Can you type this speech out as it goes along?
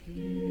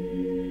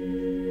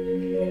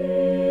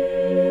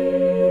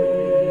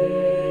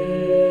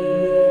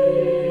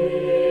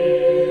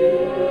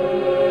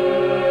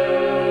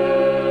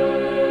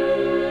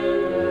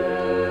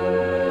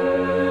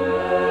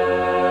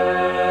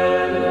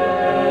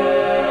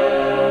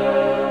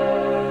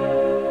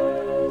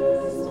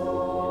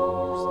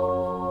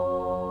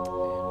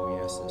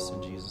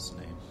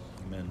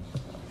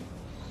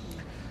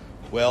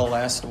Well,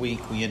 last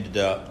week we ended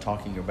up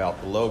talking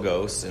about the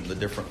Logos and the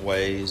different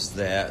ways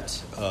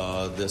that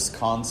this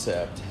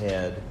concept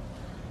had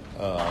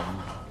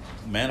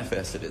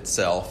manifested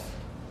itself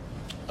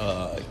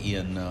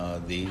in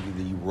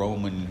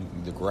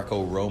the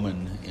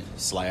Greco-Roman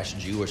 /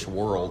 Jewish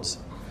worlds,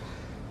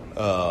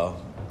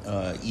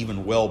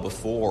 even well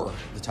before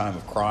the time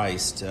of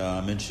Christ.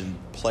 I mentioned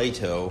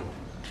Plato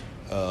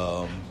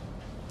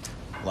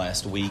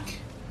last week.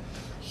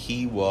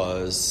 He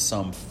was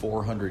some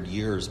 400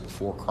 years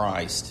before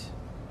Christ.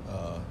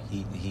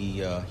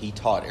 He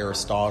taught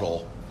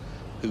Aristotle,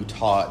 who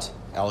taught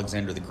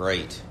Alexander the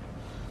Great.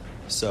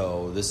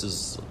 So this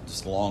is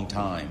just a long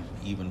time,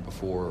 even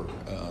before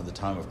the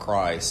time of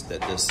Christ,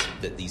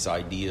 that these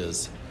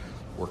ideas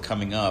were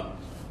coming up.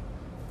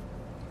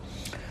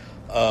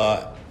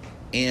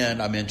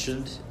 And I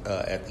mentioned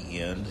at the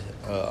end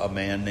a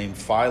man named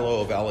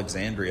Philo of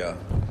Alexandria,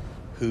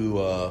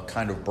 who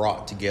kind of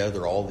brought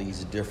together all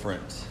these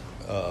different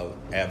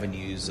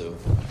avenues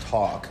of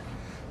talk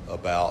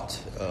about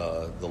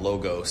the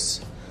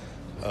Logos.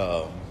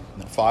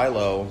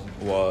 Philo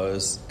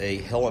was a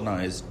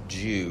Hellenized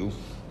Jew,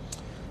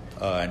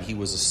 and he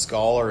was a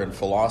scholar and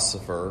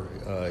philosopher.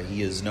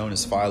 He is known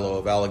as Philo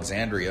of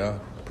Alexandria,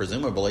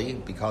 presumably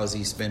because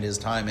he spent his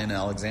time in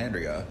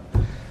Alexandria,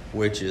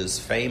 which is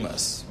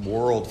famous,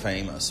 world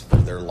famous for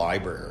their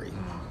library.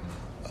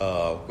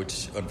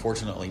 Which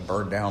unfortunately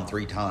burned down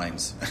 3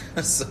 times.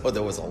 So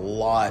there was a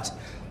lot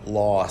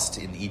lost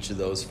in each of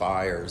those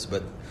fires,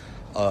 but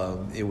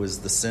it was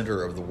the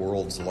center of the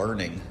world's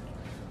learning.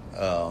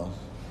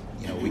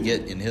 We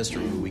get in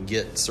history, we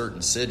get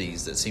certain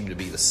cities that seem to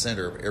be the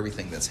center of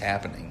everything that's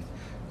happening,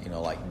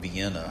 like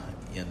Vienna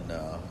in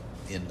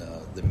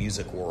the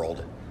music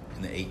world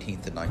in the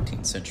 18th and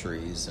 19th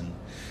centuries. And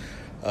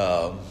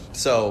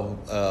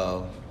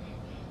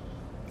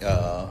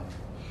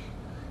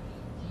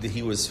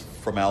he was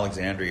from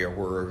Alexandria,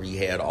 where he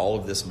had all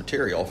of this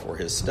material for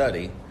his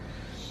study,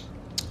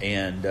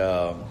 and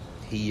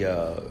he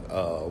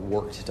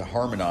worked to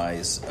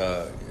harmonize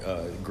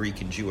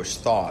Greek and Jewish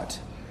thought.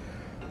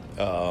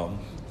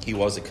 He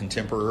was a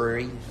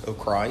contemporary of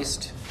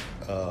Christ.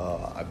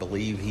 I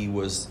believe he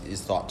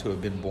is thought to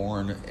have been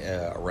born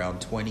around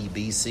 20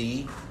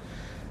 BC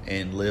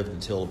and lived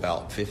until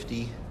about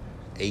 50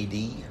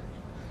 AD.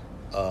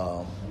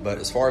 But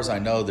as far as I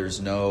know,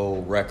 there's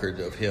no record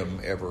of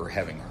him ever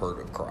having heard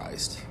of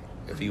Christ.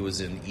 If he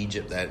was in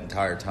Egypt that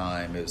entire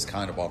time, it was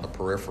kind of on the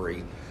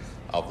periphery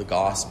of the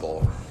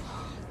gospel.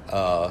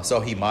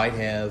 So he might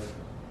have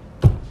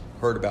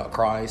heard about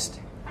Christ.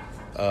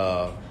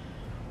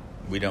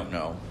 We don't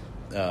know.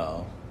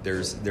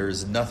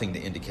 There's nothing to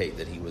indicate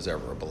that he was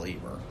ever a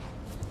believer.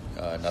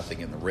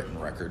 Nothing in the written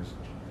record.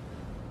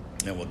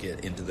 And we'll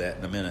get into that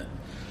in a minute.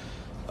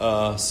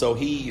 So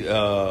he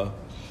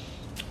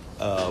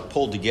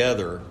pulled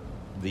together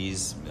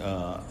these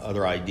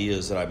other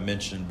ideas that I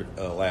mentioned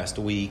last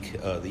week,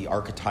 the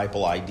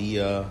archetypal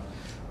idea,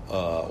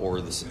 or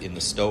in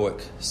the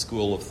Stoic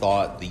school of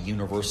thought, the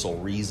universal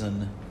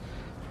reason,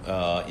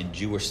 in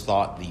Jewish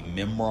thought, the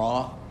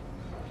Memra,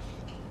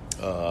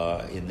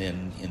 and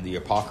then in the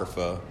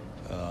Apocrypha,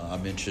 I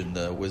mentioned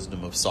the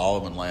Wisdom of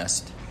Solomon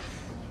last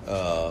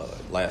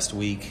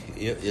week.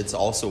 It's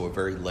also a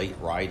very late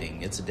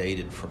writing. It's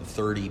dated from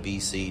 30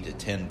 BC to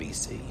 10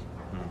 BC.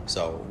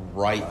 So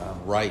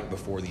right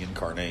before the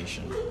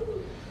incarnation.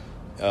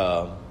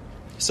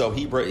 So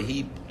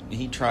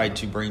he tried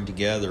to bring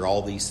together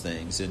all these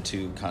things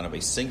into kind of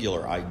a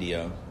singular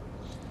idea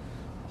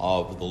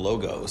of the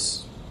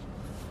Logos.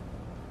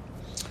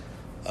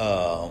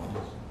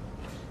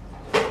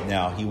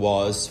 Now, he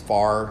was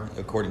far,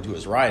 according to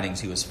his writings,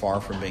 he was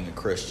far from being a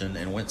Christian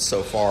and went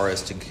so far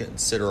as to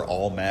consider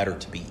all matter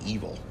to be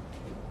evil.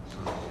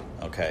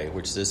 Okay,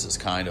 which this is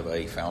kind of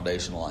a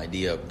foundational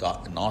idea of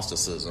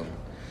Gnosticism,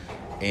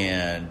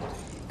 and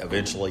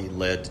eventually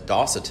led to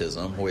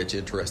Docetism, which,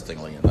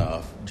 interestingly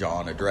enough,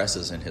 John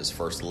addresses in his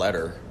first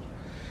letter.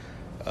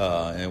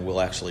 And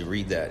we'll actually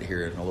read that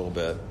here in a little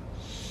bit.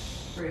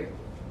 Greg,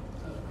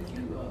 could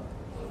you,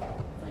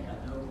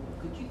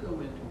 could you go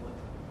into what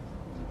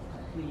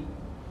complete,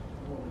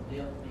 more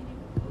depth meaning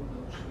of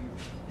Logos here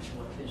and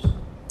what this...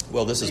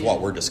 Well, this is what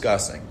we're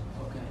discussing,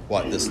 okay.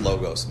 What this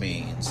Logos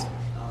means. All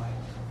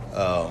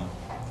right.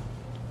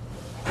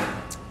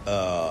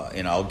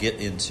 And I'll get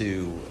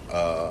into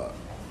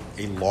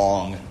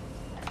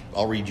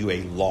I'll read you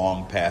a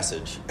long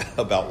passage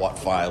about what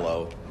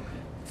Philo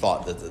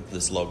thought that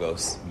this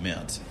Logos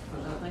meant.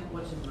 Because I think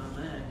what's in my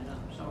mind, and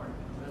I'm sorry,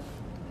 but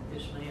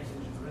this man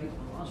who's a great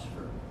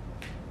philosopher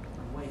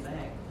from way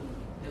back, who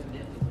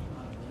evidently was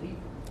not a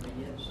believer, but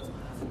yet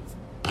somehow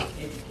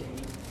educated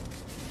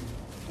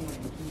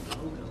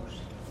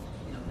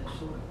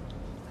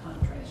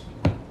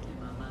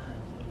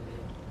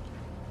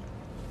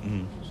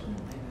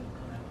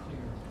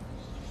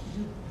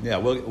Yeah,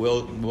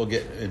 we'll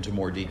get into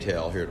more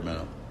detail here in a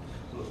minute.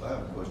 Look, I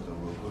have a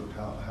question real quick.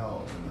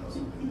 How in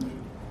the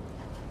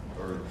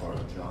early part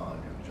of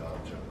John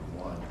chapter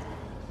 1,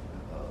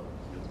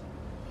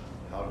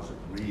 how does it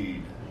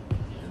read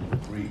in the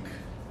Greek?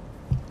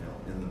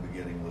 In the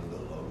beginning was the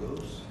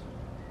logos.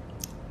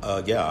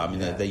 Yeah, I mean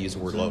they use the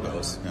word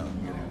logos.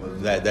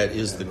 Yeah. That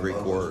is the Greek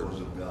word.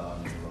 Was of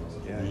God, and the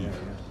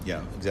logos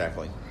Yeah,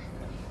 exactly.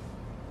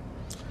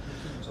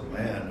 So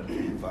man,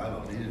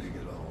 Philo needed to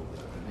get a hold of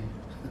that,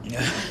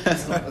 didn't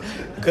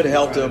he? Could have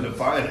helped him.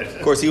 Define it.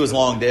 Of course, he was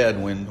long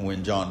dead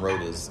when John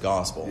wrote his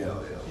gospel.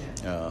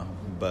 Yeah.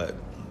 But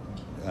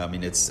I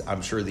mean,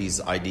 I'm sure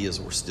these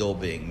ideas were still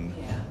being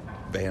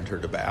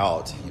bantered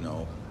about,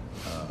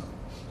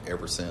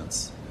 ever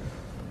since,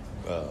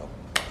 the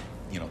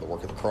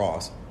work of the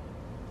cross.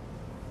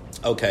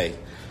 Okay.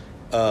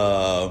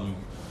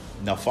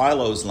 Now,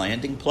 Philo's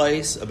landing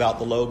place about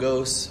the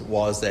Logos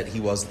was that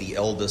he was the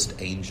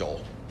eldest angel,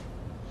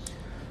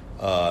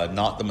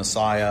 not the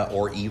Messiah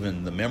or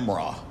even the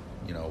Memra,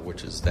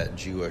 which is that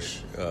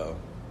Jewish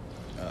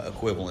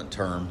equivalent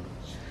term.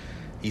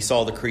 He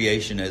saw the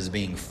creation as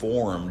being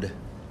formed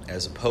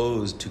as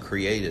opposed to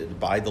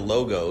created by the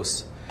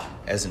Logos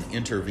as an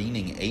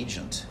intervening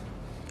agent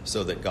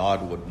so that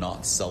God would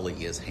not sully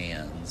his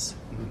hands.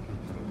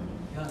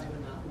 God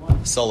would not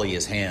want. Sully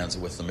his hands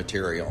with the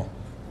material.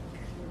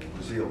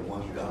 Was he a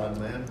one God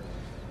man?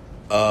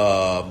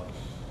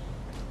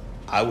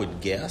 I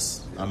would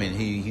guess. I mean,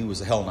 he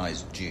was a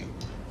Hellenized Jew.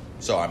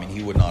 So, I mean,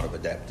 he would not have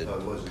adapted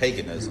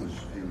paganism.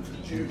 He was a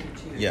Jew.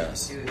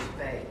 Yes. Jewish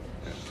faith.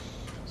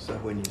 So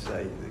when you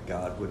say that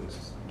God wouldn't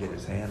get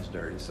his hands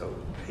dirty, so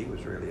he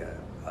was really a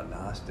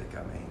Gnostic,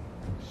 I mean.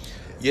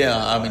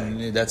 Yeah, I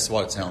mean, that's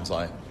what it sounds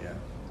like.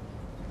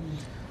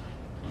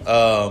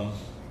 Yeah.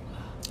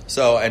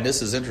 So, and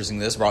this is interesting.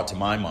 This brought to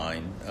my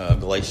mind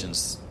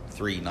Galatians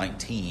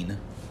 3:19,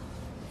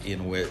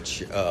 in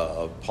which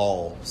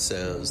Paul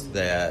says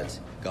that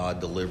God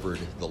delivered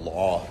the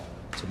law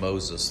to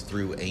Moses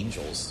through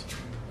angels.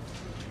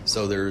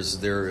 So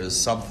there is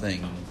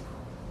something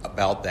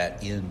about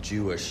that in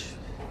Jewish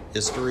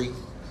history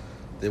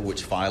that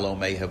which Philo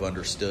may have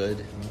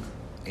understood,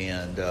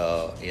 and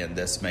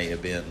this may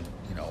have been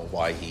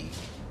why he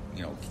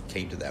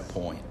came to that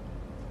point.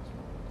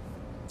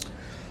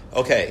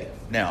 Okay,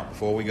 now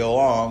before we go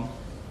along,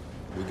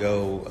 we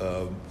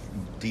go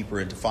deeper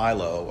into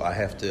Philo. I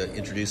have to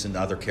introduce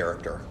another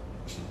character.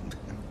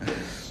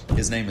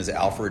 His name is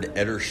Alfred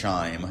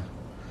Edersheim,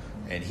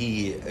 and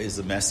he is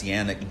a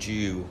Messianic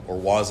Jew, or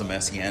was a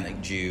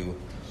Messianic Jew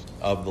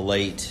of the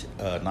late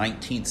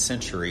 19th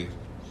century.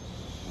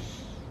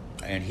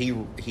 And he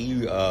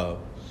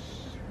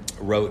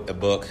wrote a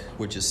book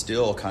which is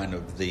still kind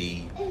of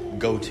the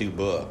go-to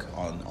book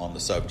on the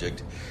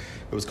subject.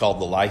 It was called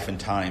The Life and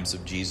Times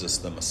of Jesus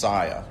the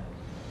Messiah.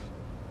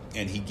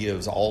 And he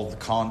gives all of the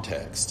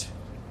context.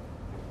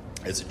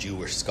 As a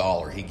Jewish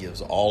scholar, he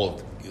gives all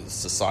of the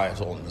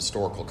societal and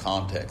historical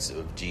context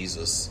of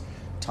Jesus'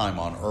 time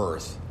on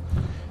earth.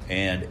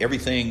 And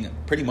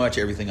pretty much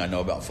everything I know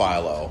about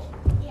Philo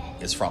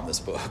is from this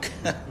book.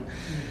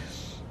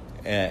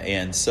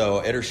 And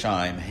so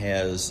Edersheim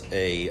has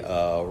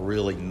a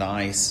really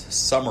nice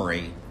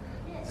summary.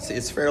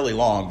 It's fairly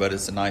long, but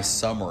it's a nice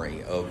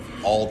summary of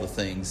all the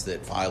things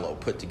that Philo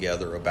put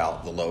together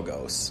about the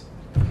Logos.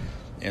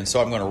 And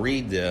so I'm going to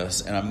read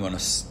this, and I'm going to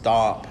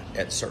stop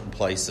at certain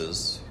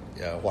places,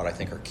 what I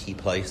think are key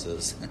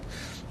places,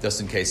 just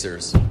in case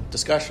there's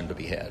discussion to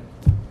be had.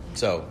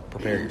 So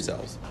prepare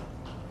yourselves.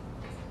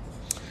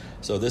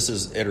 So this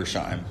is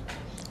Edersheim.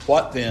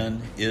 What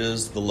then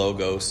is the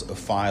Logos of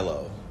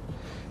Philo?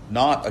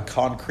 Not a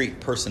concrete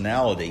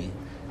personality,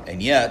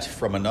 and yet,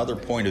 from another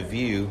point of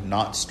view,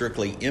 not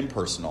strictly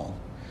impersonal,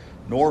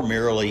 nor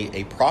merely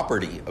a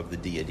property of the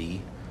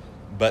deity,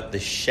 but the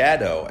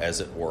shadow,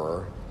 as it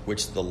were,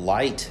 which the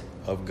light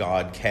of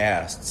God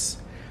casts,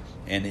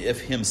 and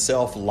if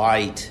himself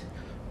light,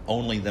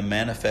 only the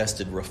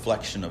manifested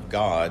reflection of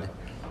God,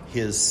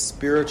 his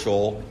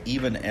spiritual,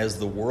 even as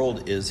the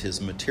world is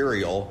his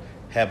material,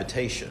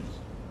 habitation.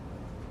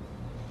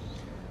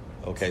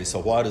 Okay, so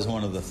what is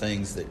one of the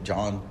things that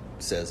John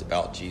says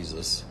about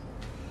Jesus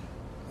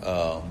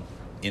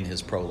in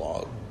his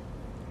prologue?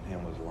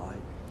 And was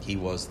light. He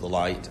was the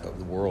light of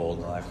the world.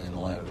 Life was the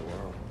light of the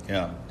world.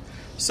 Yeah.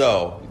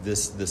 So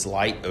this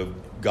light of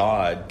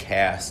God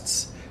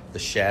casts the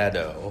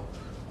shadow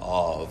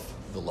of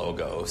the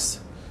Logos,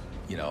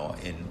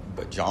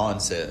 but John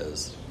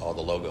says, the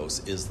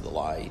Logos is the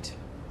light.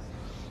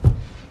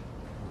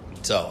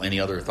 So, any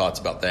other thoughts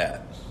about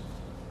that?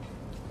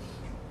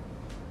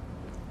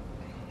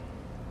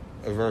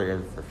 Very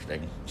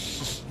interesting.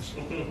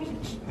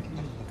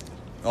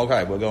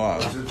 Okay, we'll go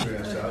on. It's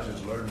interesting. I was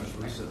just learning this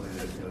recently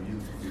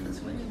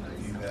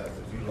that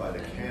if you light a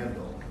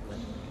candle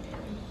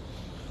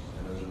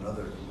and there's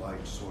another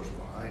light source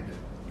behind it,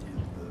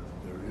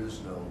 there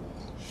is no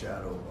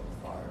shadow of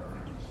fire.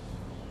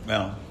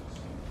 Well,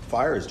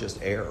 fire is just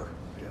air.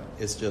 Yeah.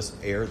 It's just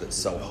air that's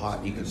so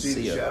hot you can see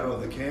see the it. shadow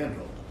of the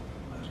candle,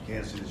 but you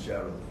can't see the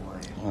shadow of the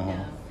flame.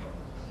 Uh-huh.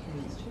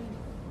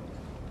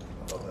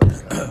 I thought that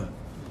was kind of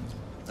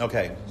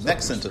Okay,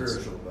 next something sentence.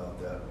 spiritual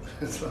about that.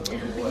 It's not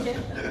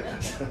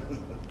what.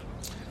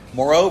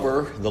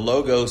 Moreover, the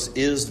Logos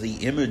is the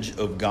image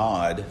of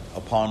God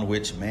upon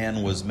which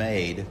man was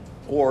made,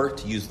 or,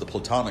 to use the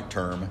Platonic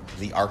term,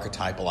 the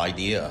archetypal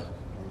idea.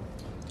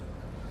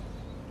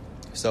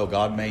 So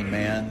God made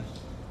man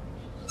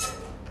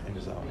In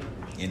his own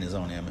image. in his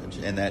own image,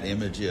 and that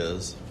image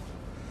is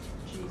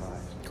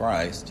Christ.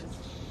 Christ,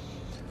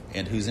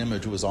 and whose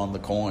image was on the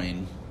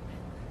coin,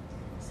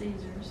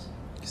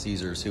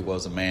 Caesar's, who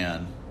was a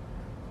man.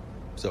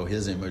 So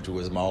his image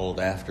was modeled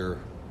after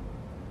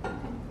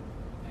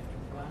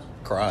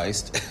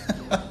Christ.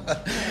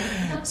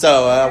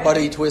 So what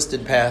a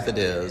twisted path it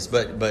is.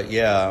 But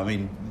yeah, I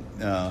mean,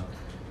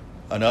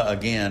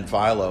 again,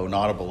 Philo,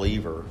 not a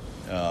believer,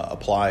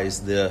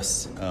 applies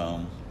this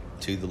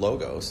to the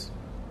Logos.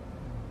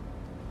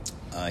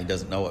 He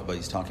doesn't know it, but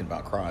he's talking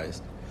about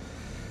Christ.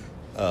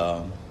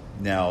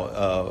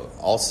 Now,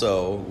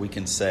 also, we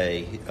can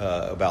say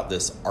about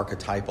this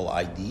archetypal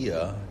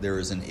idea, there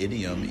is an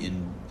idiom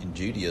in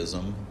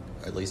Judaism,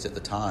 at least at the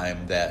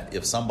time, that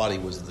if somebody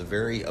was the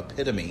very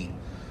epitome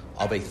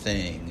of a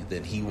thing,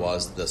 then he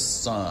was the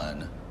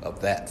son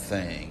of that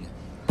thing.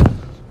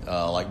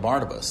 Like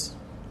Barnabas.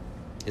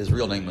 His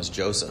real name was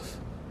Joseph,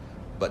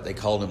 but they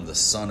called him the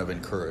son of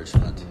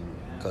encouragement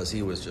because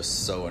he was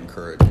just so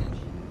encouraging.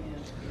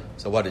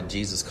 So what did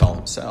Jesus call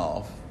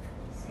himself?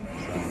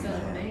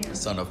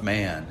 Son of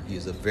Man.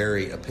 He's the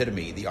very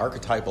epitome, the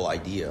archetypal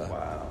idea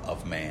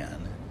of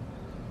man.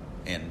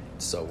 And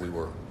so we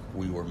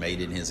were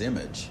made in his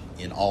image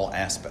in all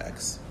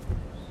aspects.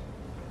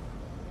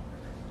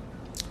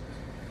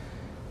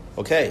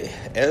 Okay,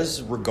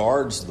 as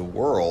regards the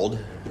world,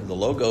 the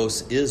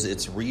Logos is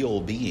its real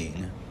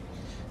being.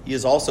 He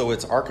is also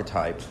its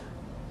archetype.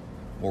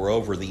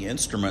 Moreover, the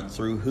instrument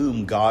through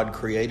whom God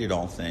created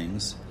all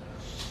things.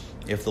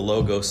 If the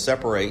Logos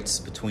separates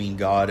between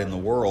God and the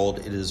world,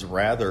 it is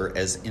rather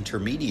as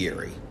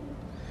intermediary.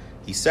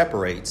 He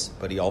separates,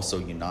 but he also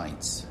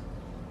unites.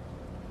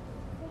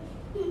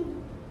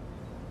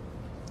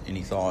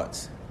 Any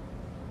thoughts?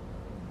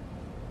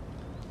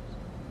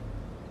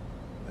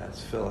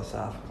 That's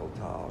philosophical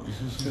talk.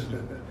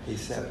 He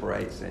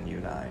separates and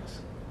unites.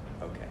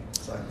 Okay.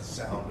 It's like the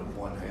sound of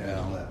one hand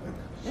Yeah.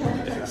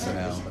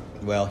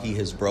 clapping. Well, he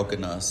has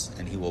broken us,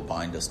 and he will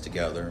bind us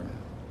together.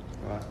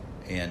 Right.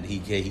 And he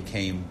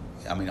came,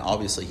 I mean,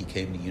 obviously he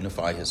came to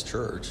unify his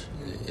church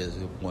as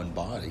one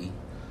body,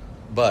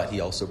 but he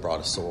also brought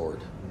a sword.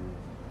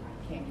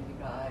 Came to be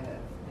God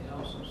It of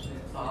also says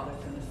the Father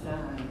and the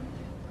Son.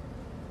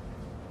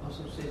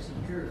 Also says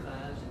he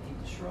purifies and he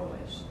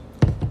destroys.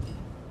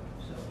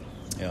 So,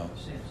 Yeah.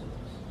 sense of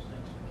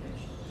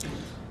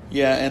sanctification.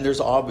 Yeah, and there's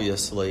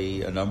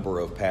obviously a number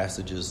of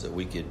passages that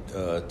we could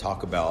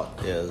talk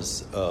about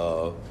as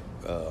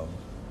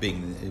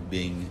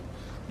being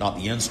not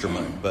the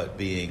instrument, but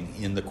being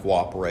in the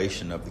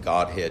cooperation of the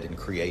Godhead in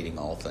creating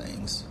all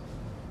things.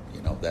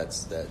 You know,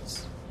 that's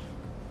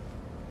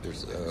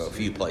there's a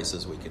few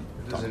places we can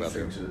It talk is about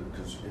there. interesting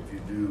because if you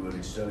do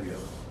any study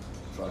of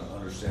trying to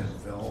understand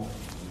film,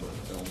 what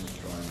film is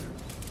trying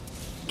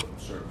to,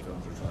 what certain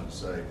films are trying to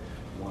say,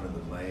 one of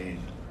the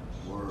main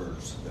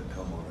words that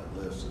come on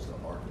that list is the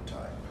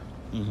archetype.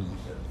 Mhm.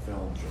 That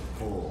films are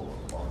full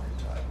of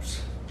archetypes.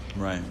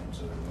 Right. And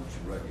so once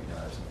you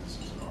recognize that this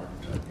is an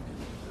archetype, you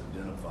can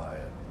identify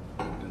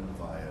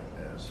it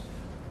as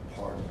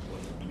part of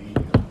what the meaning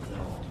of the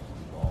film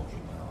revolves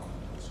around.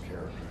 This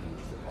character who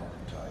is the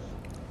archetype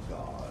of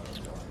God, or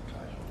the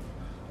archetype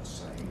of a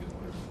saint, or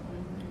whatever it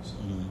might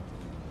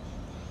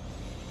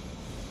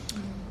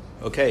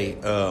be. Okay,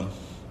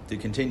 to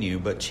continue,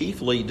 but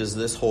chiefly does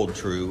this hold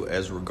true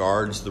as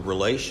regards the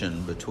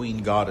relation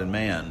between God and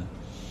man.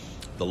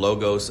 The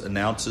Logos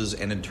announces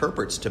and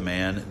interprets to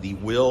man the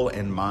will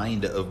and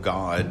mind of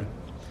God.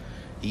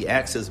 He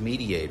acts as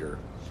mediator.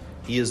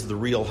 He is the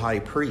real high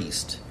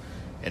priest,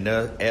 and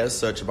as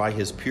such, by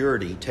his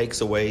purity, takes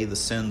away the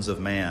sins of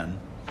man,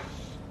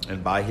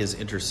 and by his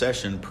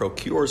intercession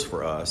procures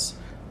for us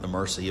the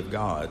mercy of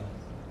God.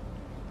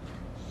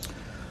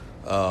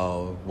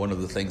 One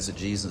of the things that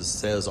Jesus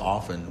says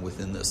often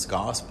within this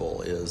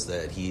gospel is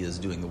that he is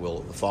doing the will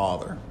of the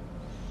Father.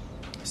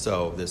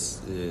 So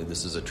this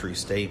is a true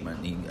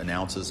statement. He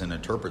announces and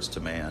interprets to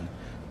man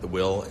the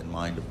will and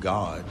mind of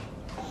God.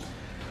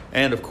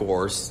 And of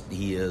course,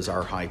 he is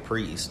our high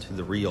priest,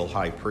 the real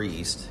high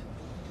priest,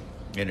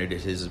 and it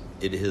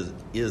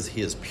is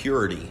his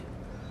purity,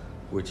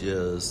 which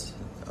is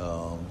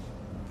the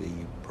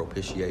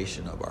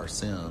propitiation of our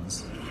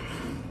sins.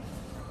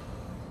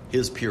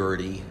 His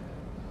purity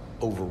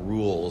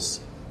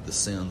overrules the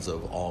sins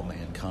of all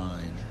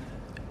mankind.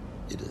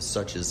 It is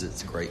such as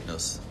its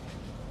greatness.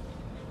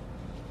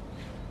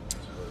 It's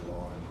a very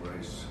law and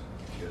grace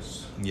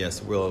kiss.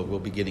 Yes, we'll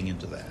be getting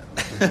into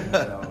that.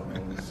 Now,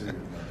 when we see it,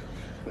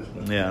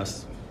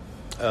 Yes.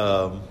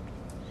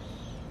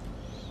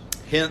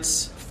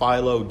 Hence,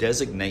 Philo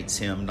designates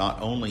him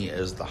not only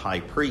as the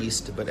high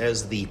priest, but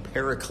as the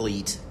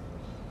paraclete.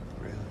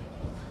 Really?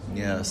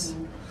 Yes.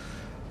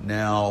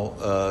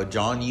 Now,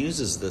 John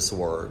uses this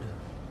word,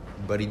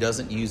 but he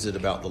doesn't use it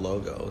about the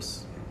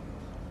Logos.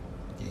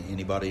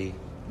 Anybody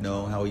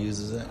know how he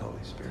uses it?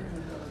 Holy Spirit.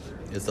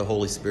 It's the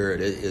Holy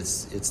Spirit.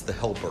 It's the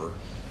helper.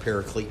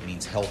 Paraclete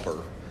means helper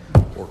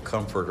or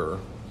comforter.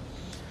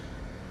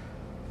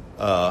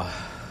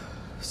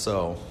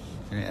 So,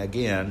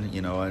 again,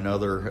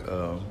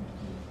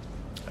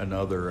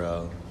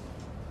 another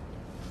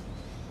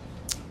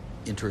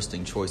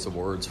interesting choice of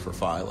words for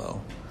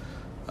Philo.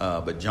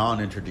 But John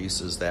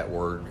introduces that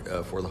word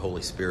for the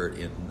Holy Spirit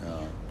in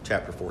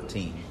chapter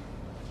 14,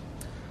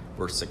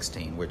 verse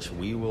 16, which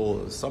we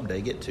will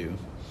someday get to.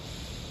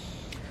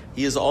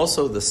 He is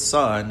also the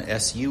Son,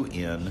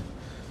 S-U-N,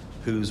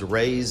 whose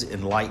rays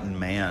enlighten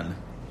man,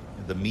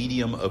 the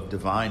medium of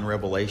divine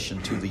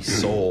revelation to the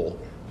soul,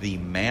 the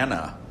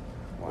manna,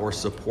 or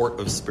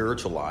support of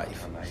spiritual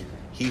life. Amazing.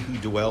 He who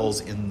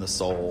dwells in the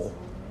soul.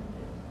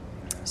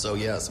 So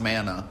yes,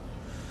 manna.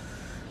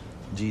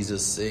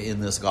 Jesus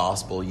in this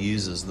gospel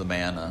uses the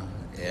manna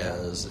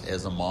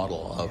as a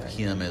model of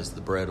him as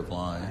the bread of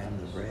life. I am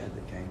the bread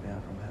that came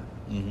down from heaven.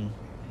 Mm-hmm.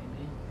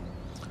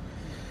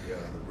 Yeah,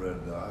 the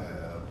bread that I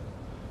have,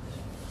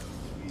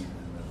 eat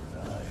and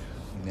never die.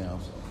 Yeah.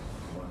 So,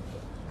 one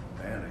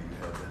manna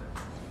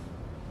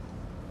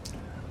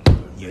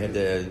You had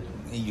to.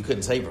 You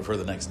couldn't save it for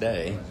the next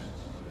day.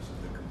 This is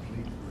the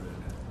complete bread.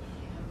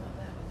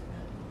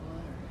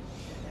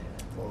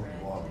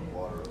 Well,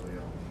 water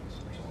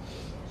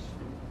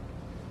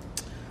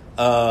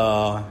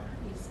avail.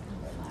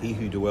 He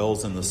who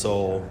dwells in the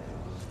soul.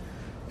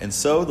 And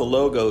so the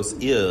Logos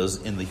is,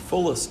 in the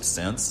fullest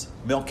sense,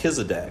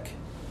 Melchizedek,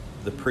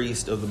 the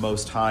priest of the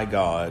Most High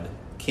God,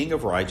 King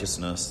of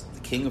righteousness,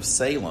 the King of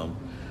Salem,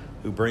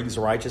 who brings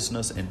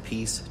righteousness and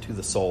peace to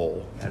the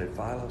soul. Now, did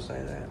Philo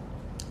say that?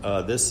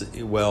 This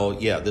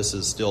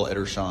is still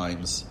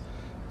Edersheim's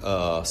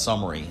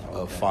summary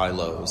of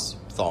Philo's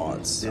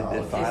thoughts. Did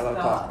His Philo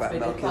talk thoughts, about but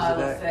did Philo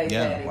Melchizedek? say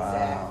Yeah. that Wow.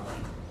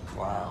 exactly?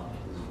 Wow.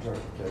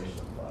 Interpretation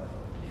of Bible.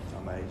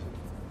 Amazing.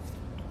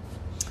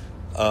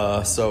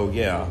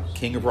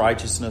 King of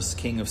righteousness,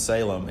 King of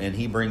Salem, and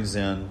he brings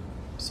in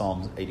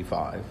Psalm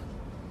 85.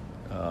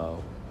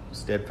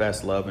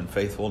 Steadfast love and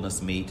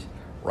faithfulness meet,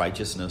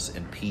 righteousness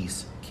and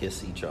peace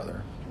kiss each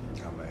other.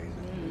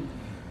 Amazing.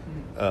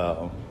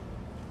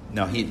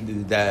 Now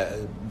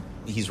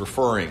he's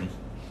referring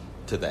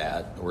to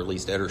that, or at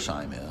least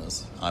Edersheim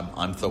is.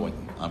 I'm throwing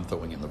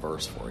in the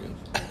verse for you,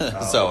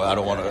 so I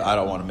don't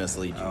want to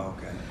mislead you. Oh,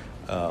 okay.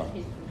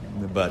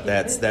 But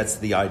that's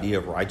the idea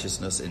of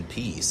righteousness and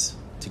peace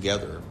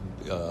together.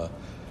 It's the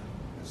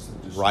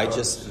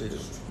Righteous-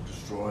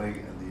 destroying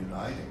and the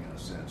uniting in a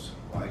sense.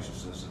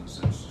 Righteousness in a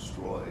sense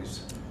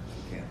destroys.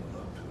 We can't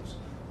live up to his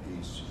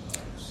peace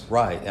unites.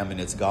 Right. I mean,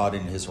 it's God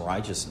in His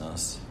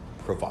righteousness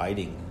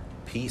providing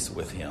peace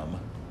with Him,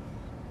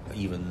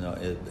 even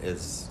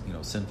as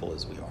sinful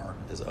as we are,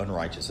 as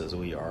unrighteous as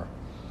we are.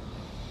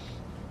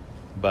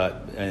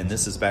 And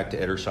this is back to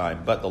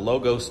Edersheim. But the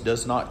Logos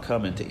does not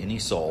come into any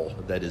soul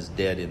that is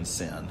dead in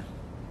sin.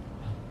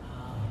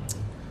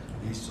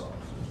 Esau.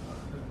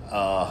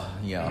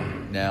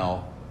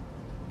 Now,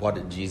 what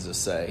did Jesus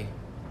say?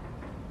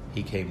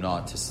 He came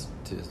not to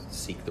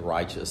seek the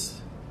righteous,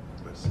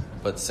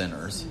 but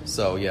sinners.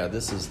 So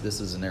this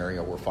is an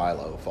area where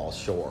Philo falls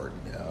short,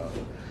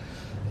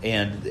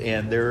 and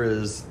there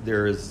is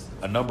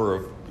a number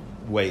of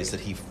ways that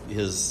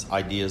his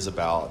ideas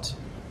about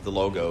the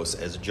Logos,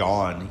 as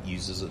John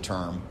uses a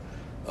term,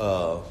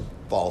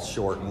 falls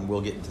short, and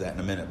we'll get into that in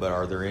a minute. But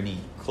are there any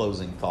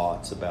closing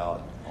thoughts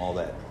about all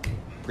that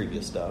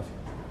previous stuff?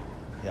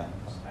 Yeah.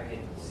 I can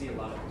see a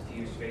lot of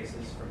confused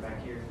faces from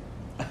back here.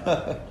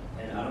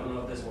 And I don't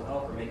know if this will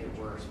help or make it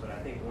worse, but I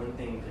think one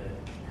thing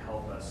to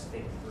help us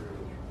think through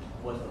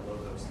what the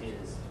Logos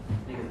is,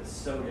 because it's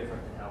so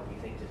different than how we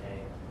think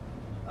today.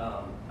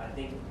 I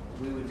think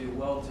we would do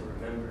well to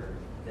remember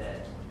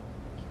that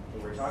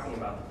when we're talking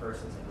about the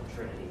persons of the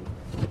Trinity,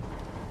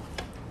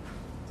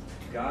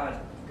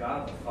 God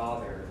the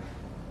Father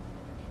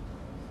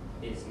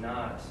is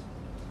not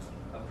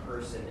a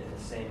person in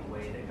the same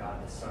way that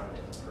God the Son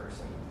is a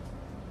person,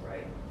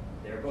 right?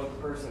 They're both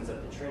persons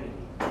of the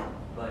Trinity,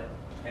 but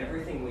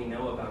everything we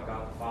know about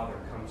God the Father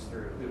comes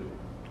through who?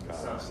 The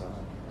Son.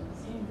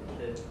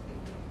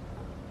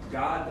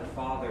 God the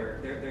Father,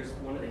 there's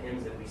one of the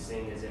hymns that we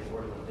sing is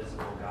immortal,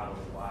 invisible, God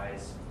only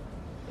wise,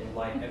 in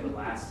light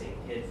everlasting,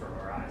 hid from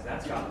our eyes.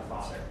 That's God the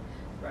Father,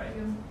 right?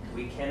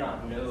 We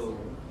cannot know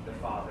the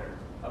Father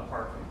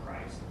apart from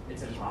Christ.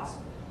 It's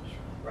impossible,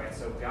 right?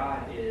 So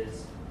God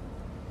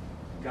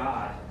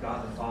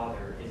the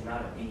Father is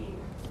not a being.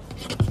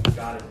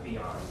 God is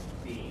beyond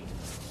being,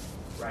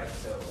 right?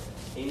 So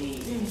any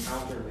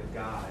encounter with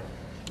God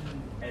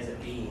as a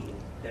being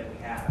that we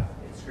have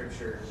in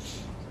Scripture,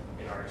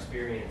 in our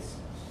experience,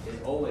 is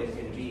always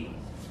going to be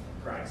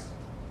Christ.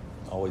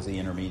 Always the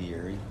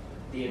intermediary.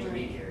 The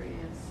intermediary.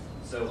 Yes.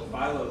 So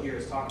Philo here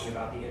is talking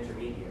about the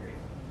intermediary.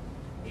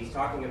 He's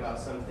talking about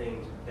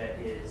something that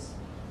is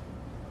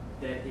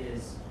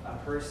a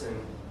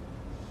person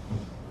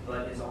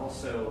but is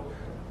also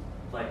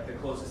like the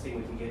closest thing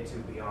we can get to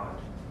beyond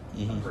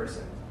a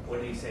person.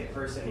 What did he say?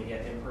 Person and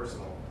yet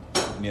impersonal.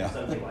 Yeah.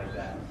 Something like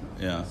that.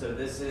 Yeah. So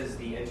this is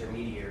the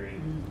intermediary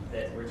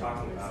that we're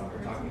talking about.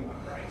 We're talking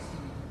about Christ.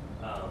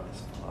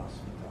 It's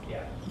philosophy.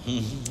 Yeah.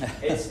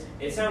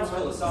 It sounds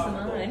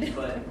philosophical, It's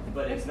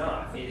but it's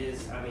not. It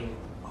is. I mean,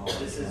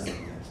 this is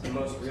the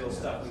most real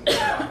stuff we can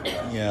talk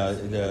about. Yeah,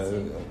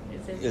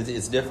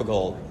 it's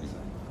difficult.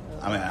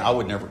 I mean, I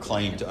would never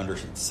claim to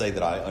say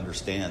that I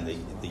understand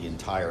the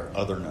entire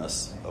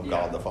otherness of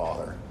God the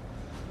Father,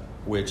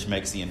 which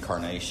makes the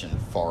incarnation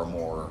far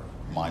more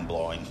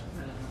mind-blowing.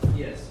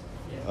 Yes.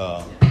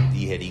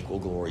 He had equal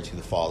glory to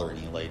the Father, and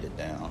he laid it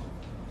down.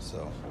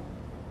 So,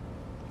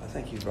 I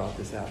think you brought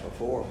this out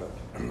before, but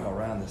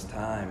around this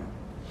time,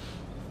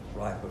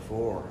 right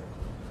before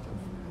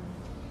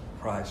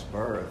Christ's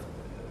birth,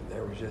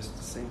 there was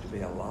seemed to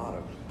be a lot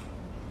of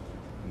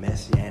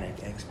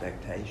messianic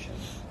expectation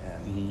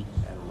and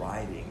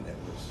writing that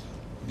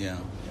was,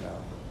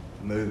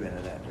 moving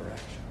in that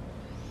direction.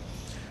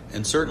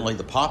 and certainly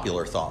the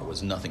popular thought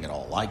was nothing at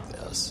all like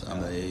this. I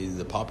mean,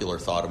 the popular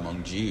thought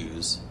among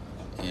Jews,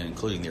 and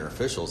including their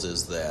officials,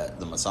 is that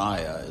the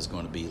Messiah is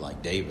going to be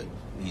like David.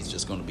 He's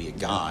just going to be a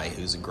guy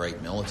who's a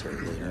great military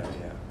leader.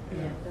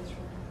 Yeah, that's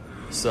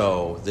right.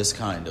 So this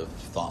kind of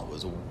thought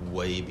was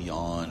way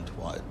beyond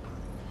what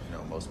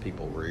most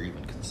people were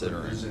even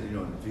considering.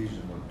 In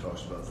Ephesians, when it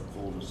talks about the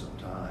fullness of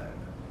time,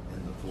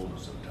 in the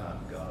fullness of time,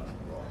 God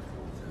brought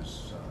forth His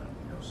Son.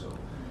 So,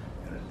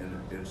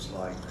 and it's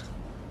like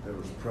there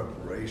was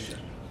preparation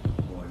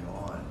going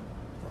on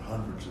for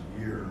hundreds of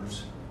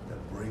years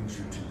that brings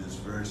you to this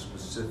very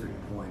specific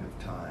point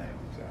of time,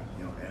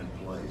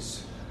 and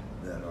place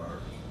that are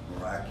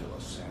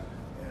miraculous.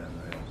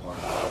 And part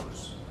of it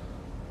was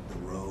the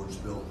roads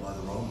built by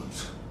the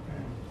Romans.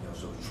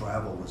 So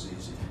travel was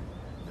easy.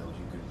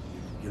 You could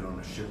get on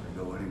a ship and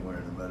go anywhere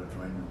in the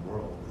Mediterranean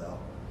world without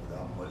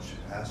much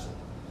hassle.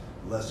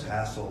 Less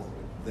hassle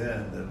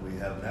then than we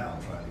have now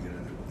trying to get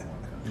into a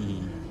foreign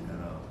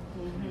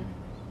country.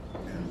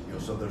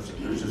 And so there's if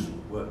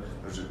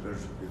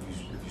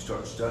you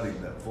start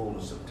studying that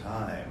fullness of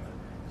time,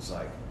 it's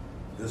like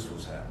this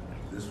was happening,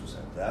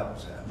 that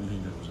was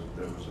happening.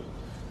 There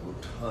were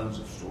tons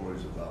of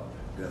stories about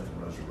death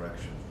and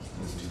resurrection,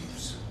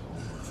 motifs over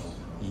and over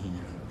and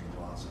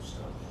over. Lots of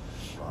stuff,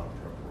 a lot of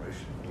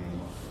preparation going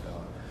on for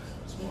God.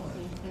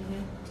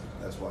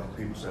 That's why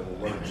people say, well,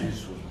 what if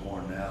Jesus was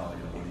born now?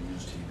 Would he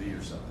use TV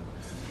or something?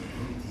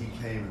 He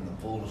came in the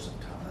fullness of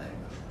time.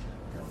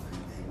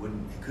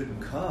 He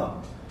couldn't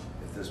come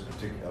if this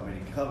particular. I mean,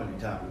 he can come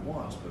anytime he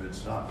wants, but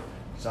it's not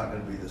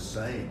going to be the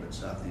same.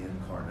 It's not the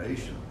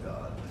incarnation of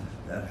God.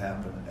 That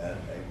happened at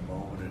a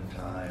moment in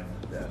time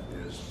that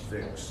is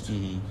fixed,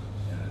 and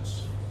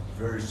it's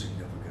very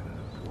significant and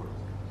important.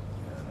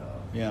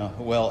 Yeah,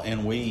 well,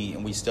 and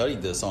we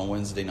studied this on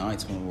Wednesday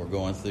nights when we were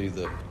going through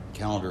the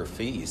calendar of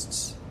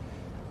feasts.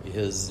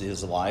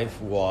 His life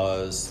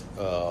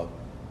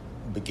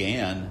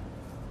began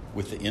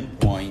with the end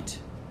point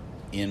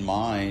in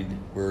mind,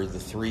 where the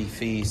three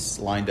feasts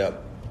lined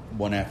up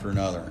one after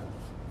another: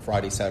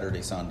 Friday,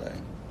 Saturday, Sunday,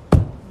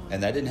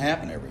 and that didn't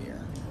happen every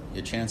year.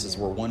 Your chances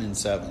were 1 in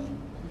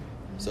 7.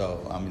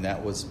 So, I mean,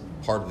 that was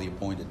part of the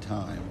appointed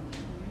time.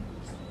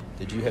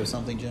 Did you have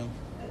something, Jim?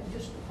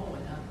 Just a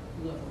point.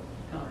 I love what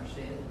Connor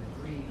said and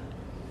agree.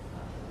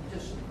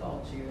 Just some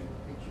thoughts here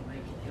that you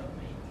make can help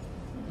me.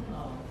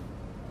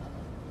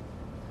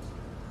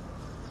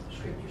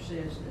 Scripture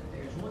says that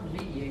there's one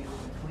mediator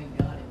between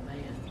God and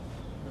man,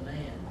 the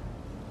man,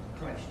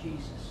 Christ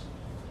Jesus.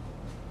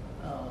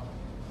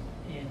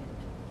 And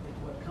with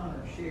what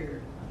Connor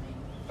shared, I mean,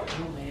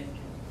 no man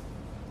can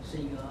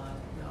see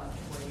God's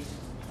ways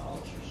and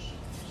thoughts are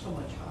so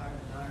much higher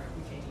than ours.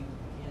 We can't even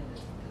begin to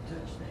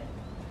touch that.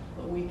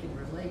 But we can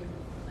relate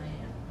with the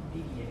man,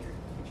 mediator,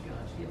 which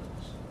God's given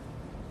us.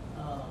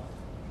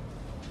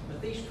 But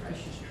these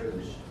precious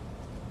truths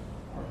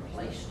are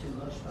placed to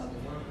us by the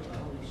work of the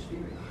Holy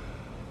Spirit,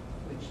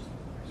 which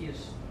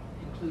is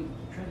including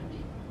the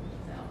Trinity.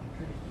 Without the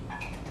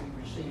Trinity, we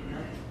receive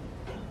nothing.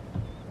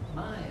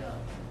 My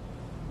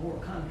more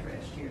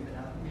contrast here that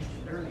I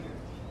mentioned earlier,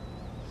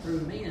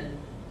 through men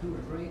who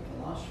are great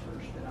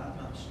philosophers that I've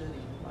not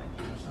studied, like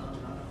some,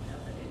 I don't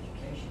have that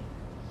education.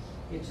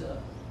 It's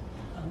a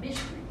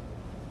mystery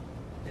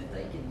that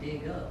they can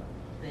dig up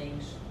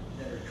things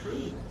that are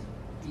true,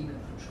 even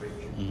from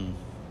Scripture,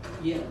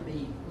 yet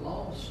be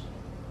lost.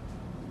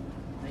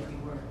 Maybe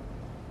where,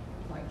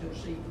 like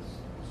Josephus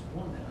is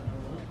one that I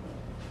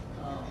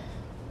know of,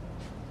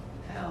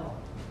 how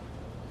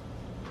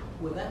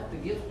without the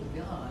gift of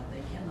God,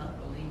 they cannot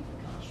believe the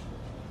gospel.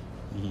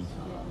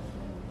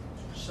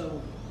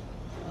 So,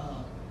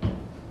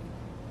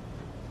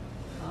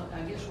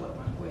 I guess what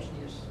my question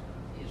is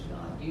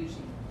God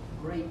using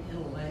great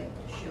intellect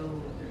to show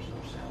that there's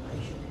no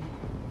salvation in it?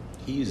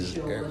 He uses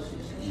to show us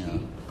his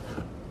sheep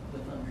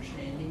with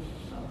understanding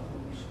of the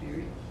Holy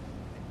Spirit,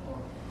 or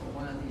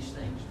why these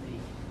things be?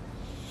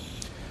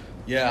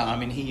 Yeah, I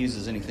mean, he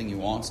uses anything he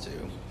wants to.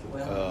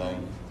 Well,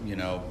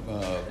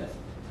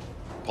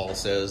 Paul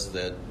says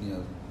that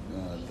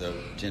the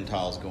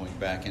Gentiles going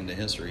back into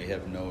history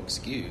have no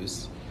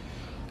excuse.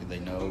 They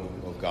know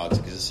of God's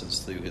existence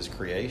through His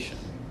creation,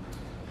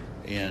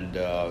 and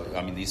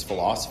these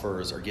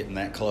philosophers are getting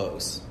that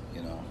close,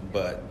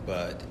 But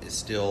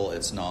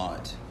it's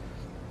not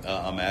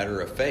a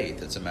matter of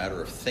faith. It's a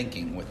matter of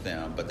thinking with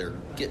them. But they're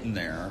getting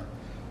there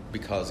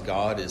because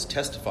God is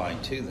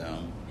testifying to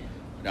them.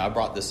 Now, I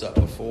brought this up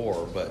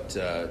before, but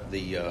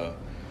everybody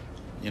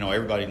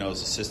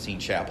knows the Sistine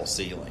Chapel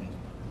ceiling,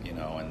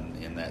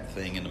 and that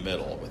thing in the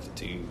middle with the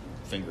two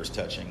fingers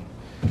touching.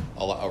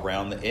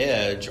 Around the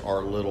edge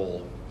are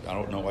little, I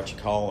don't know what you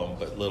call them,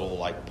 but little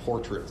like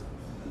portrait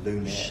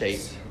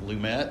shaped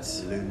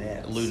lunettes.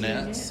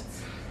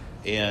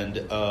 And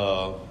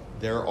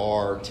there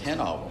are 10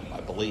 of them,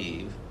 I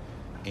believe.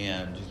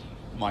 And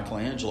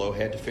Michelangelo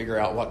had to figure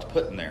out what to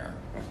put in there.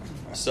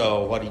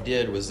 So what he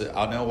did was,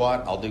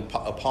 I'll do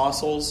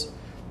apostles,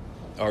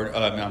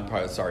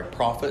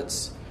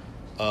 prophets,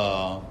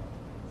 and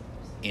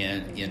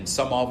in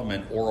some of them,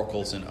 and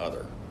oracles in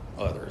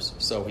others.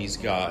 So he's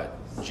got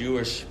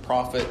Jewish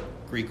prophet,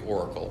 Greek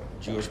oracle,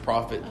 Jewish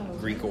prophet,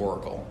 Greek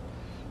oracle,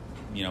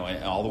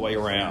 and all the way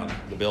around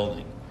the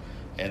building.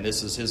 And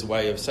this is his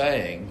way of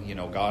saying,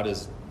 God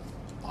is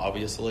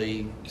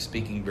obviously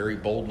speaking very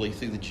boldly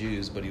through the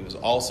Jews, but He was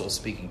also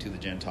speaking to the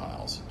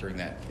Gentiles during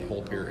that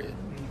whole period.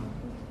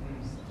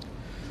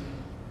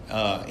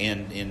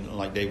 And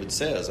like David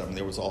says,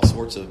 there was all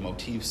sorts of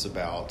motifs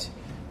about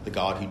the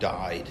God who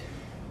died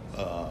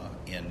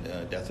in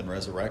death and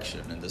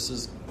resurrection, and this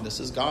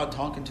is God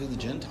talking to the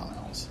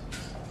Gentiles.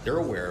 They're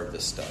aware of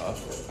this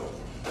stuff,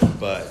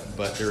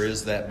 but there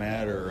is that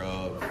matter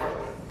of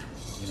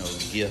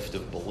the gift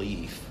of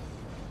belief,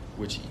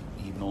 which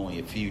even only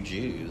a few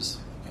Jews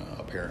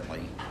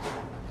apparently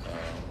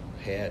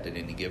had at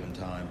any given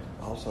time.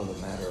 Also, the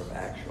matter of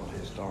actual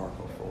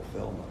historical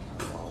fulfillment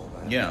of all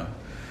of that.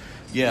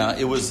 Yeah,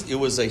 it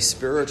was a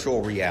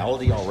spiritual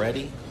reality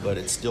already, but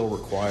it still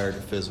required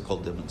a physical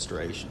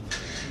demonstration,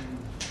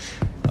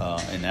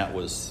 and that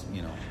was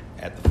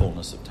at the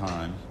fullness of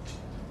time.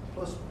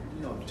 Plus,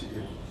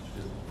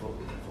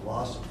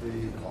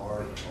 philosophy,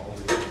 art, all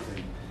these other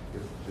things,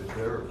 if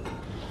they're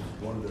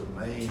one of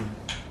their main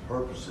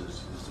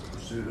purposes is the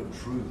pursuit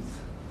of truth,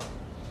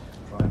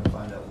 trying to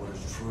find out what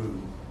is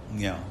true,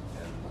 and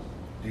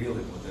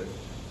dealing with it,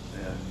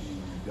 then you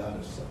got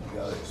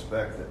to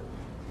expect that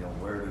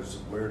where does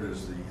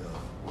the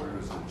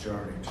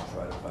journey to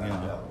try to find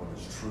out what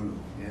is true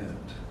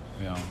end.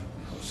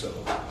 So,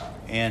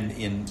 and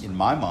in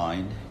my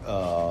mind,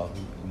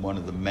 one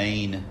of the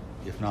main,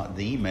 if not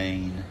the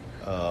main,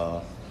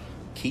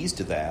 keys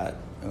to that,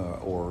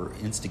 or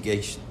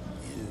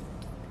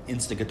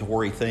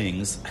instigatory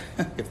things,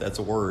 if that's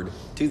a word,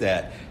 to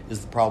that,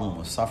 is the problem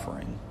of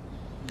suffering.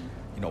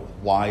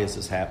 Why is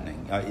this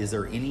happening? Is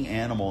there any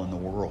animal in the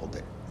world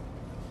that,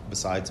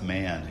 besides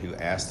man, who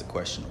asks the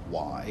question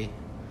why?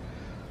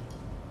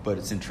 But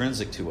it's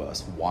intrinsic to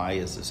us. Why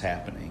is this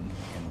happening?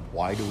 And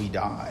why do we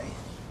die?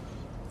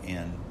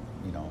 And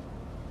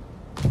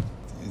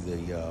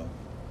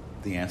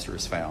the answer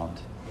is found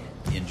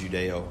in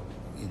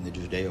the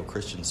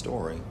Judeo-Christian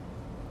story.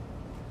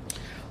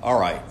 All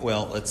right.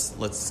 Well,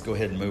 let's go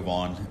ahead and move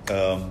on.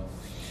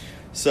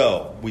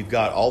 So we've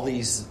got all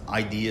these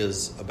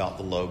ideas about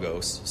the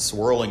Logos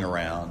swirling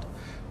around.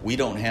 We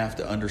don't have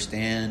to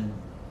understand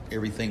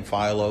everything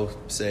Philo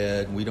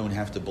said. We don't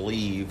have to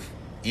believe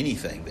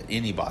anything that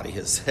anybody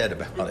has said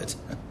about it.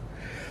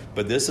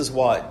 But this is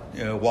what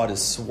is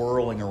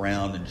swirling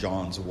around in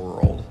John's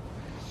world.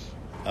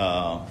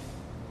 And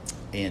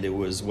it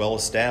was well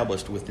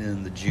established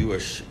within the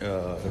Jewish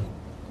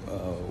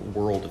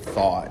world of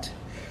thought.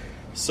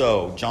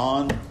 So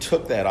John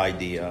took that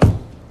idea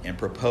and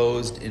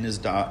proposed in his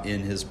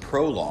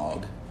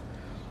prologue,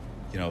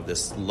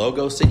 this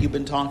Logos that you've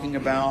been talking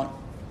about.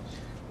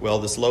 Well,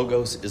 this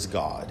Logos is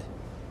God.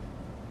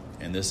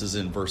 And this is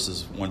in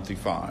verses 1 through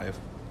 5.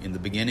 In the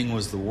beginning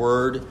was the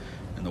Word,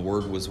 and the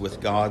Word was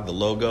with God, the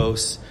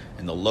Logos,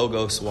 and the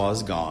Logos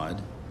was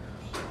God.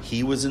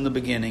 He was in the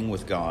beginning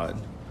with God.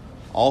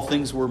 All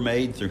things were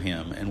made through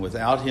Him, and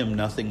without Him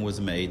nothing was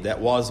made that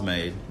was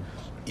made.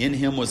 In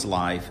Him was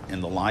life,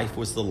 and the life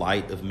was the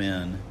light of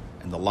men.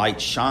 And the light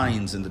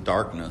shines in the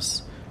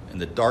darkness, and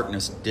the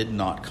darkness did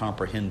not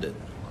comprehend it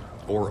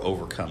or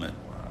overcome it.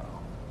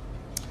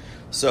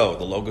 So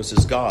the Logos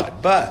is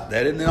God. But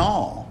that isn't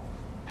all,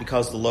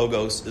 because the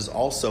Logos is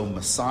also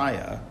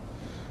Messiah.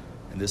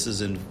 And this is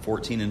in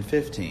 14 and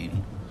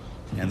 15.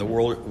 And the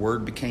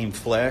Word became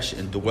flesh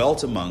and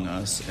dwelt among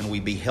us, and we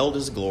beheld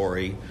His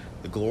glory,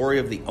 the glory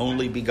of the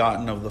only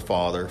begotten of the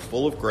Father,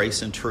 full of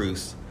grace and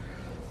truth.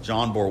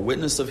 John bore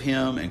witness of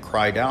Him and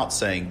cried out,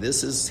 saying,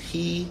 This is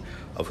He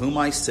of whom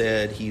I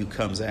said, He who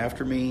comes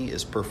after me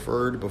is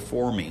preferred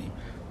before me,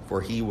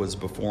 for He was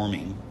before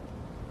me.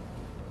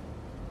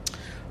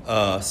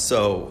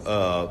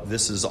 So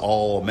this is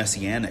all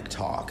messianic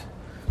talk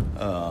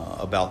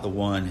about the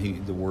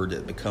one the Word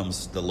that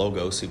becomes the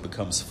Logos, who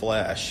becomes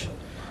flesh,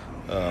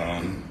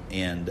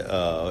 and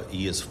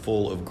He is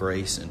full of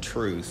grace and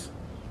truth.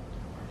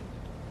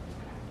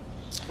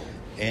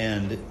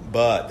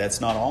 But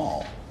that's not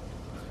all.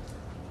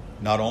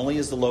 Not only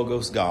is the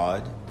Logos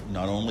God,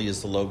 not only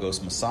is the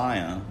Logos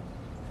Messiah,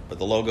 but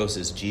the Logos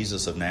is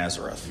Jesus of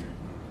Nazareth.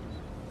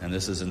 And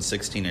this is in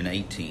 16 and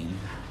 18.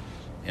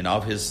 And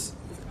of his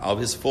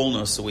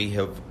fullness we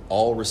have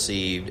all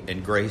received,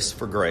 and grace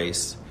for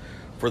grace.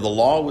 For the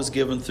law was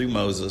given through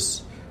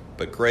Moses,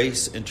 but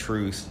grace and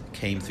truth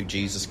came through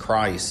Jesus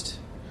Christ.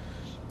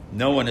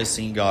 No one has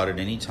seen God at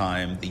any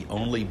time. The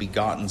only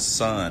begotten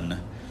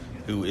Son,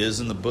 who is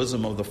in the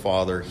bosom of the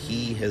Father,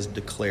 he has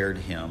declared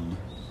him.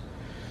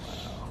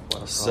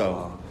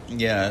 So,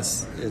 yeah,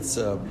 it's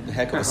a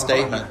heck of a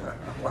statement.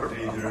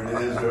 Either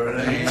it is or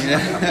it ain't.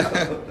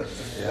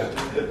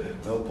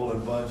 No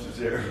pulling punches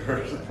here.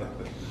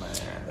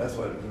 That's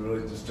what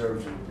really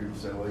disturbs you when people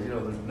say, well,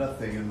 there's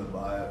nothing in the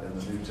Bible, in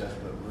the New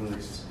Testament,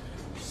 really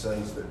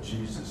says that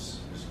Jesus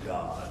is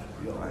God.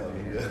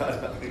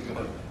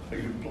 Are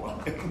you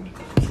blind?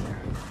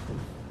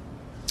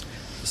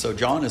 So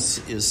John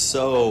is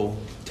so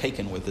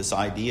taken with this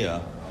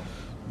idea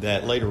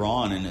that later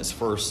on in his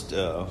first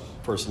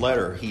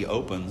letter, he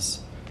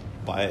opens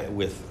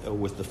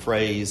with the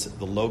phrase,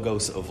 the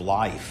Logos of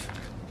life.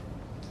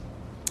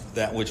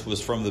 That which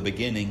was from the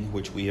beginning,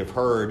 which we have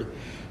heard,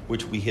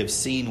 which we have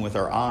seen with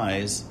our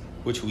eyes,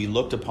 which we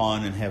looked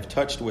upon and have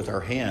touched with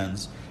our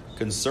hands,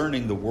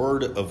 concerning the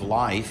word of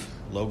life,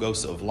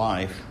 Logos of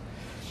life.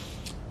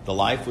 The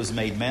life was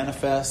made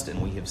manifest,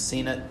 and we have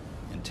seen it,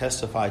 and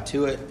testify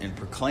to it, and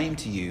proclaim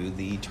to you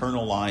the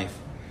eternal life,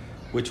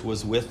 which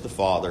was with the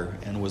Father,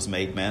 and was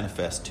made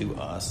manifest to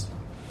us.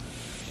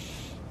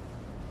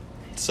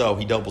 So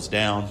he doubles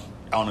down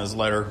on his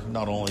letter.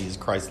 Not only is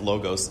Christ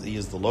Logos, he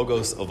is the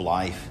Logos of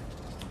life.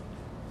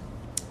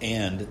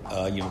 And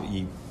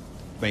you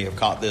may have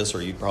caught this,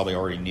 or you probably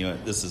already knew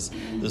it. This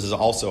is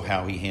also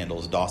how he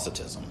handles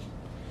Docetism,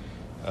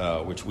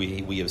 which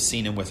we have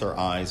seen him with our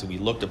eyes, we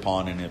looked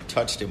upon and have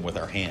touched him with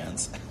our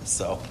hands.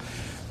 So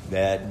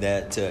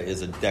that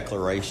is a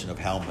declaration of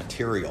how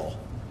material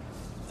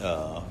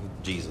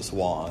Jesus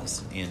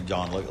was. And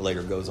John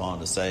later goes on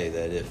to say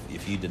that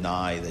if you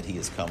deny that he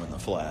has come in the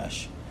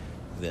flesh,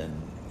 then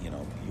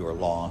you are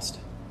lost.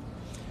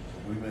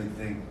 We may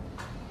think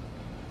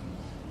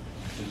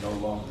to no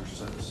longer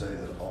say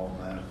that all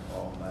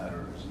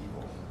matter is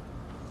evil,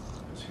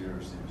 because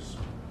here's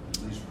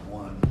at least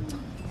one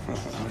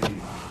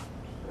extreme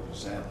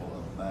example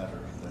of matter.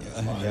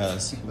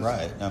 Yes,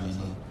 right. I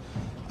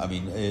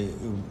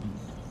mean,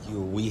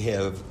 we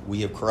have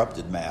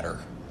corrupted matter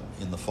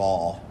in the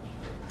fall,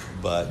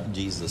 but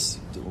Jesus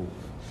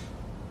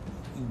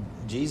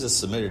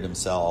submitted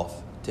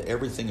himself to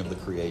everything of the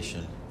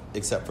creation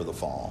except for the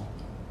fall,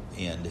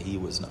 and he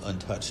was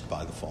untouched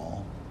by the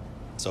fall.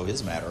 So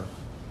his matter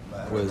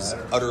was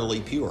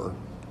utterly pure.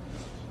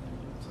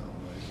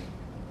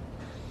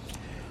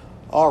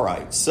 All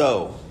right,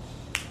 so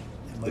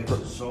it makes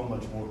it so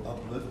much more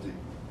uplifting,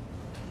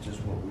 just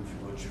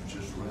what you've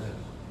just read.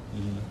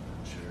 Mm-hmm.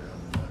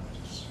 That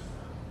just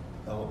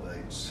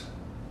elevates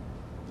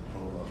the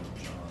prologue of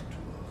John to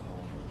a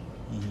whole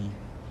new level. Mm-hmm.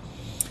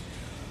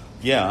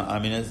 Yeah, I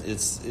mean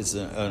it's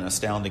an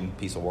astounding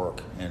piece of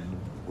work, and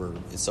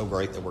it's so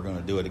great that we're going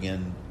to do it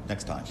again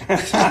next time.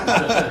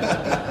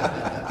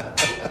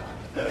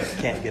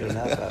 Can't get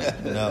enough of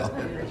it. No,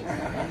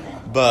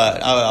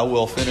 but I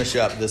will finish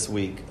up this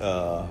week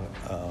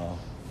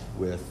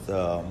with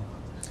the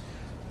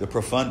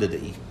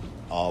profundity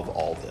of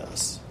all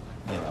this.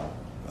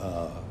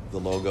 The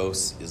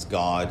Logos is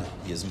God,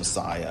 he is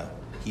Messiah,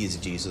 he is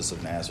Jesus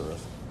of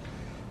Nazareth,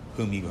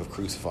 whom you have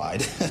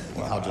crucified.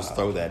 Well, I'll just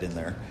throw that in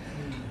there.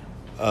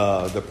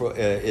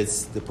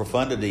 It's the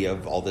profundity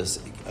of all this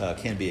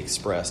can be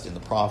expressed in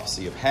the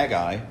prophecy of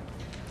Haggai,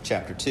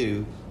 chapter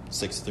 2,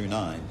 6 through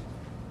 9.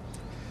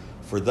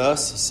 For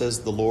thus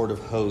says the Lord of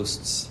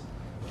hosts,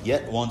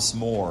 yet once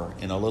more,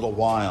 in a little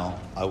while,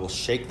 I will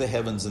shake the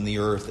heavens and the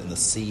earth and the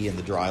sea and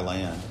the dry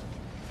land.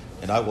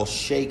 And I will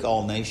shake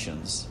all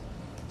nations,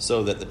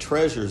 so that the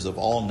treasures of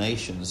all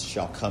nations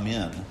shall come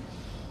in.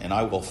 And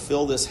I will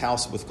fill this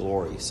house with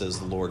glory, says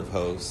the Lord of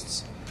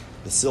hosts.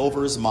 The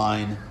silver is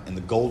mine, and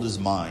the gold is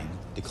mine,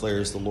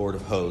 declares the Lord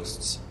of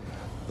hosts.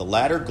 The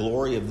latter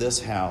glory of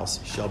this house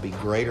shall be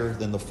greater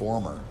than the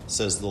former,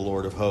 says the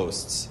Lord of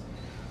hosts.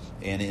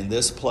 And in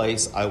this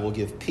place I will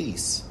give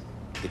peace,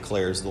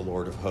 declares the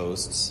Lord of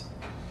hosts.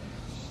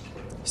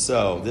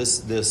 So this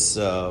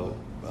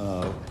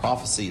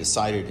prophecy is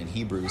cited in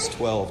Hebrews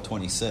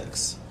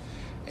 12:26,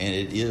 and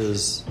it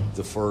is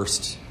the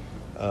first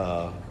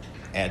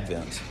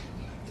Advent.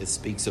 It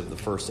speaks of the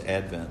first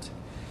Advent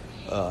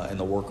and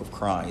the work of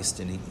Christ,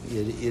 and it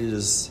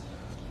is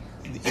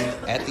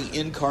at the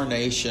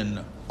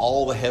incarnation,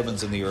 all the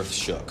heavens and the earth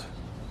shook,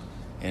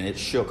 and it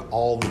shook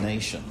all the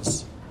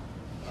nations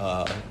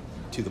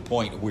to the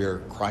point where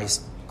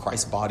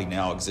Christ's body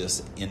now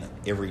exists in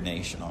every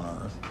nation on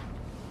earth.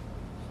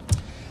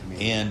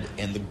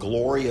 And the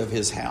glory of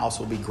his house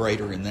will be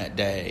greater in that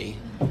day,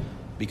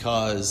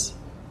 because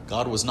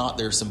God was not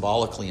there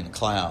symbolically in a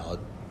cloud.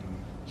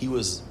 He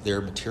was there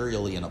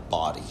materially in a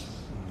body.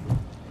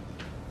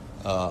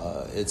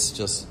 It's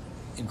just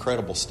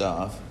incredible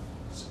stuff.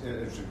 It's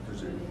interesting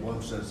because in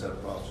one sense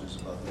that prophecy is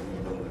about the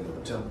rebuilding of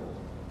the temple.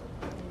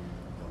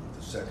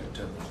 The second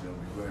temple is going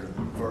to be greater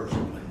than the first.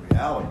 And in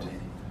reality,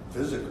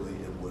 physically,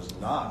 it was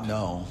not.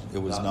 No, it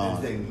was not.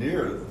 Anything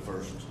near the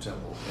first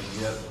temple.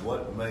 And yet,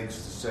 what makes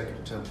the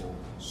second temple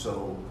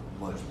so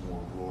much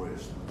more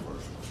glorious than the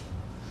first one?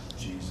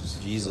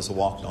 Jesus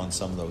walked on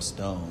some of those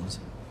stones.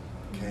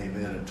 Came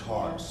in and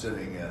taught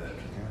sitting at it.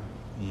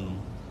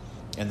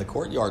 And the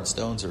courtyard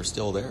stones are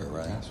still there,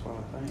 right? That's what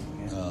I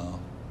think. Yeah.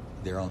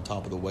 They're on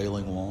top of the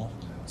Wailing Wall.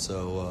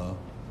 So,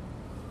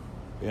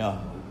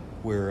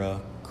 where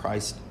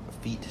Christ's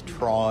feet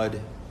trod.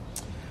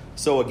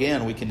 So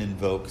again, we can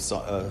invoke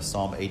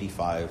Psalm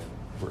 85,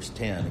 verse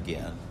 10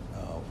 again,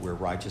 where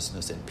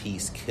righteousness and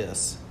peace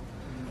kiss.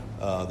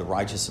 The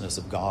righteousness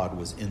of God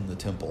was in the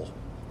temple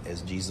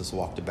as Jesus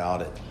walked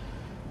about it.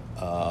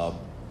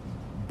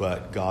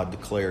 But God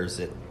declares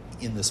that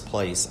in this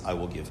place I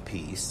will give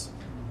peace.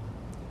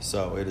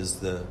 So it is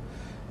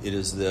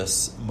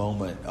this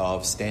moment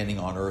of standing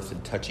on earth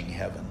and touching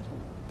heaven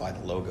by the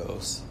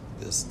Logos,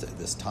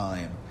 this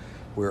time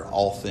where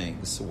all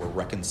things were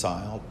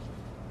reconciled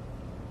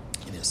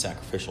in his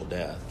sacrificial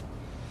death.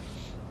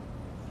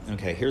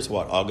 Okay, here's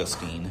what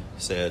Augustine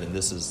said, and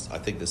I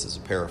think this is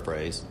a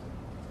paraphrase.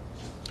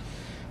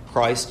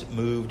 Christ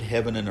moved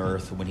heaven and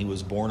earth when he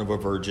was born of a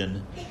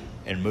virgin,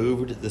 and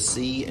moved the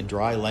sea and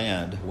dry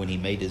land when he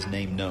made his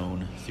name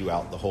known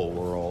throughout the whole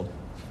world.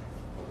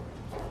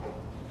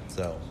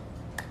 So,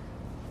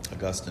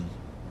 Augustine.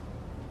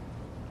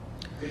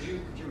 Could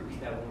you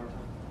repeat that one more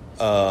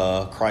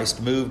time?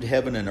 Christ moved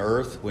heaven and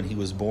earth when he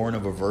was born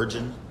of a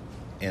virgin,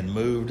 and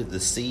moved the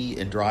sea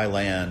and dry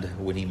land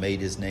when he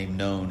made his name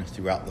known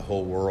throughout the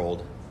whole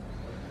world.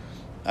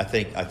 I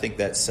think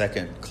that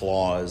second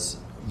clause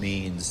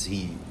means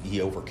he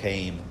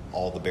overcame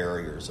all the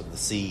barriers of the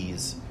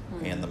seas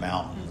and the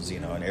mountains,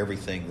 and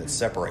everything that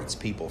separates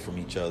people from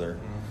each other.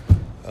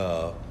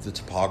 The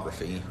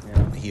topography,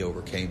 he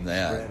overcame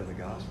that. Spread of the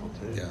gospel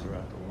too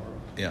throughout the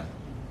world. Yeah.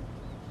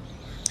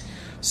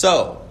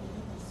 So,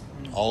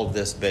 all of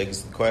this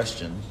begs the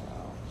question: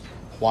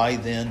 why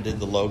then did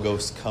the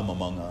Logos come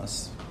among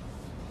us?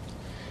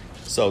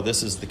 So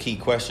this is the key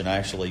question. I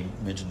actually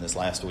mentioned this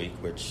last week,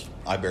 which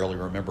I barely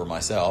remember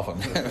myself.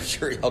 I'm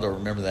sure y'all don't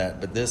remember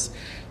that. But this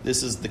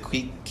is the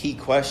key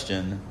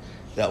question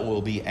that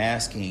we'll be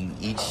asking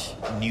each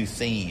new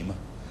theme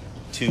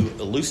to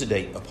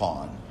elucidate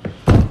upon.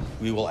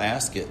 We will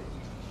ask it,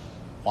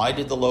 why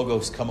did the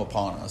Logos come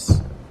upon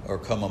us or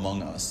come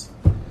among us?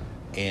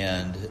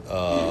 And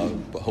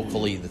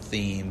hopefully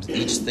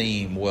each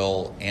theme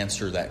will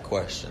answer that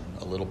question,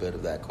 a little bit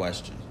of that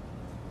question.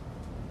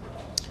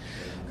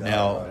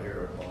 Now,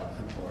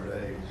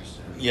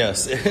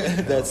 yes,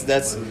 that's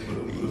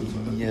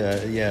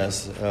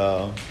yes.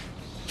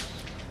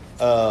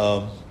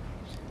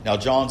 Now,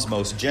 John's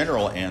most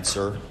general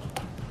answer.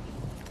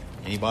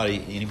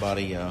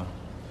 Anybody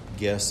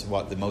guess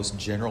what the most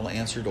general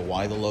answer to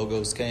why the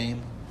Logos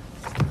came?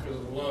 Because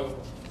of love.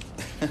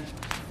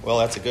 Well,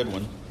 that's a good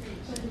one.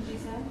 What did you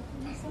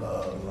say?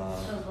 Love. Oh,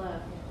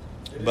 love.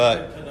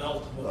 But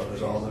Love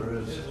is all there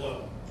is. Is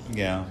love.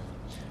 yeah,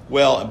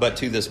 well, but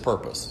to this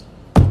purpose,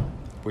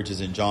 which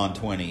is in John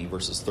 20,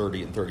 verses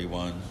 30 and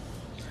 31.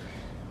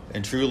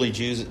 And truly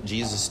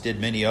Jesus did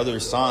many other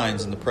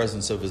signs in the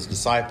presence of his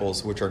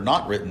disciples, which are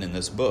not written in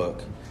this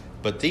book,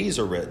 but these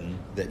are written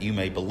that you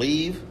may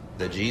believe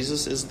that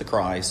Jesus is the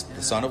Christ,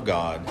 the Son of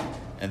God,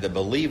 and that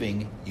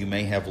believing you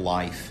may have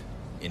life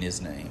in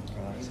his name.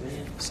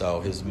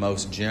 So his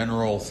most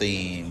general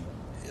theme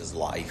is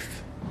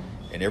life.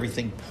 And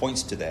everything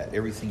points to that.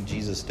 Everything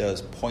Jesus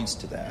does points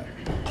to that.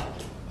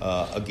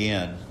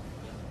 Again,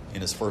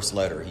 in his first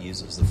letter, he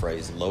uses the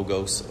phrase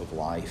 "logos of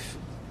life."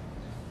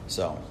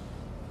 So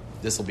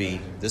this will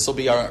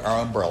be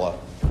our umbrella.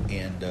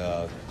 And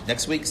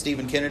next week,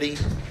 Stephen Kennedy,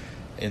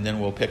 and then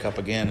we'll pick up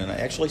again and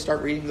actually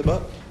start reading the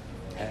book.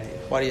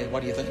 What do you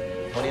think?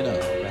 What do you know?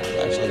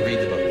 Actually read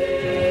the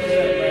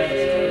book.